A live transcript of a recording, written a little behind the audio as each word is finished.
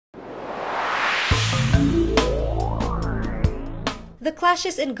The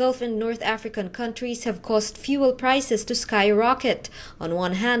clashes in Gulf and North African countries have caused fuel prices to skyrocket. On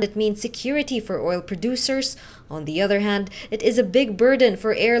one hand, it means security for oil producers. On the other hand, it is a big burden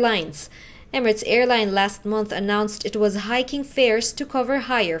for airlines. Emirates Airline last month announced it was hiking fares to cover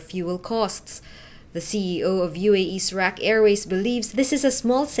higher fuel costs. The CEO of UAE's Rak Airways believes this is a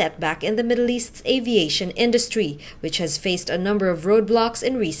small setback in the Middle East's aviation industry, which has faced a number of roadblocks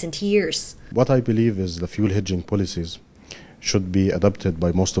in recent years. What I believe is the fuel hedging policies should be adopted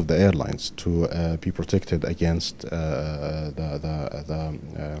by most of the airlines to be protected against the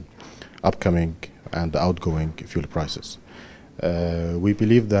upcoming and outgoing fuel prices. We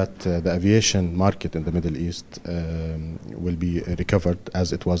believe that the aviation market in the Middle East will be recovered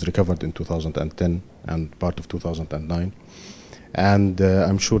as it was recovered in 2010 and part of 2009. And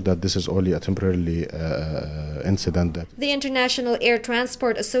I'm sure that this is only a temporary incident. The International Air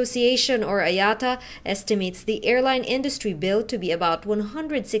Transport Association, or IATA, estimates the airline industry bill to be about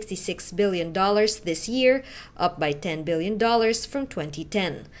 $166 billion this year, up by $10 billion from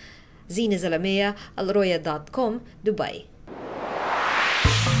 2010. Zina Zalamea, alroya.com, Dubai.